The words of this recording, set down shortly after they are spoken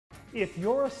If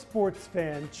you're a sports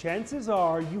fan, chances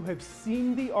are you have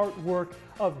seen the artwork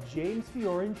of James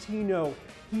Fiorentino.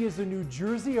 He is a New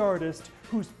Jersey artist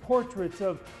whose portraits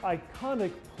of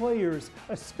iconic players,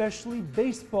 especially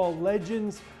baseball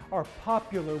legends, are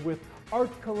popular with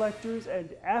art collectors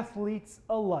and athletes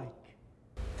alike.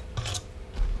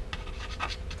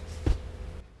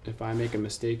 If I make a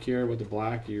mistake here with the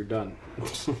black, you're done.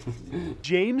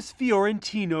 James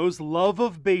Fiorentino's love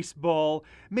of baseball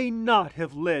may not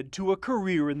have led to a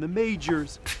career in the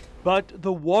majors, but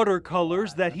the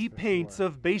watercolors that he paints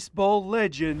of baseball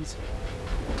legends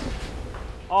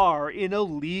are in a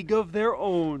league of their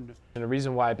own. And the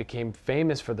reason why I became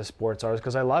famous for the sports art is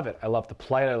because I love it. I love to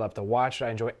play it, I love to watch it, I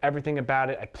enjoy everything about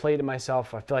it. I played it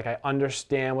myself. I feel like I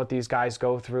understand what these guys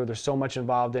go through. There's so much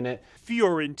involved in it.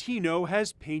 Fiorentino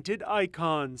has painted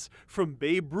icons from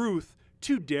Babe Ruth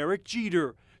to Derek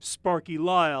Jeter, Sparky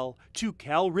Lyle to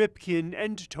Cal Ripken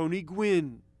and Tony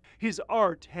Gwynn. His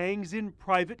art hangs in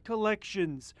private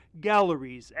collections,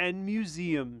 galleries, and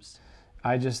museums.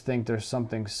 I just think there's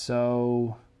something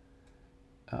so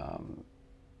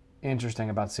interesting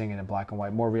about seeing it in black and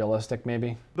white, more realistic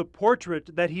maybe. The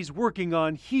portrait that he's working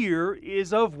on here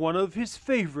is of one of his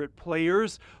favorite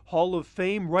players, Hall of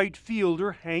Fame right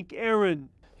fielder Hank Aaron.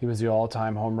 He was the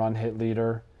all-time home run hit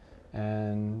leader,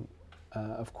 and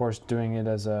of course doing it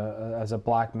as a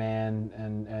black man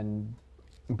and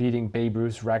beating Babe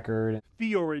Ruth's record.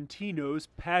 Fiorentino's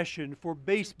passion for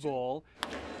baseball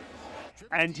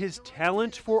and his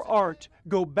talent for art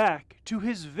go back to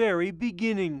his very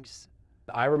beginnings.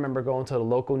 I remember going to the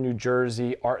local New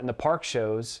Jersey Art in the Park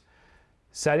shows,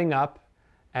 setting up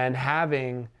and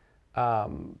having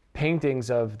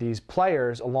paintings of these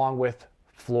players along with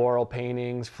floral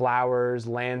paintings, flowers,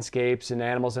 landscapes, and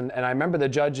animals. And I remember the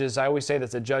judges, I always say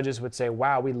that the judges would say,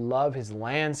 wow, we love his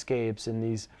landscapes and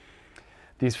these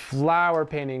flower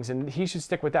paintings, and he should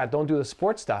stick with that. Don't do the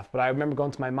sports stuff. But I remember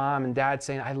going to my mom and dad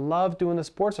saying, I love doing the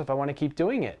sports stuff. I want to keep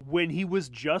doing it. When he was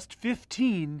just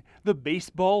 15, the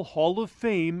Baseball Hall of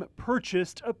Fame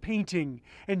purchased a painting,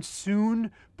 and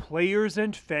soon players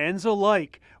and fans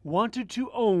alike wanted to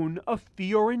own a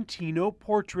Fiorentino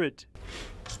portrait.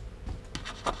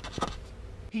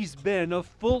 He's been a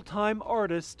full-time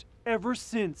artist ever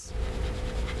since,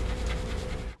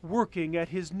 working at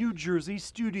his New Jersey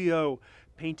studio,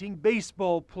 painting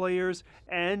baseball players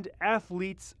and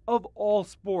athletes of all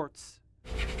sports.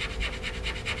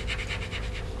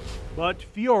 But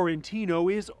Fiorentino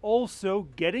is also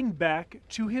getting back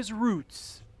to his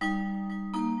roots.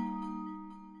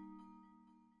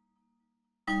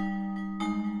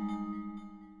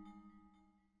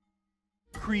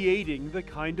 Creating the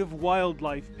kind of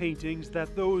wildlife paintings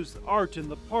that those Art in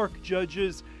the Park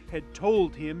judges had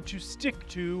told him to stick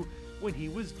to when he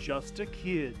was just a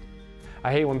kid.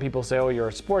 I hate when people say, oh, you're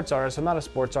a sports artist. I'm not a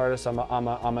sports artist, I'm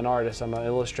an artist. I'm an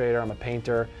illustrator, I'm a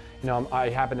painter. You know, I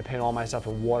happen to paint all my stuff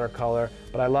in watercolor,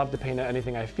 but I love to paint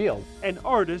anything I feel. An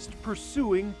artist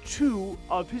pursuing two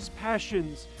of his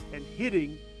passions and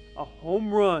hitting a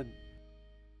home run.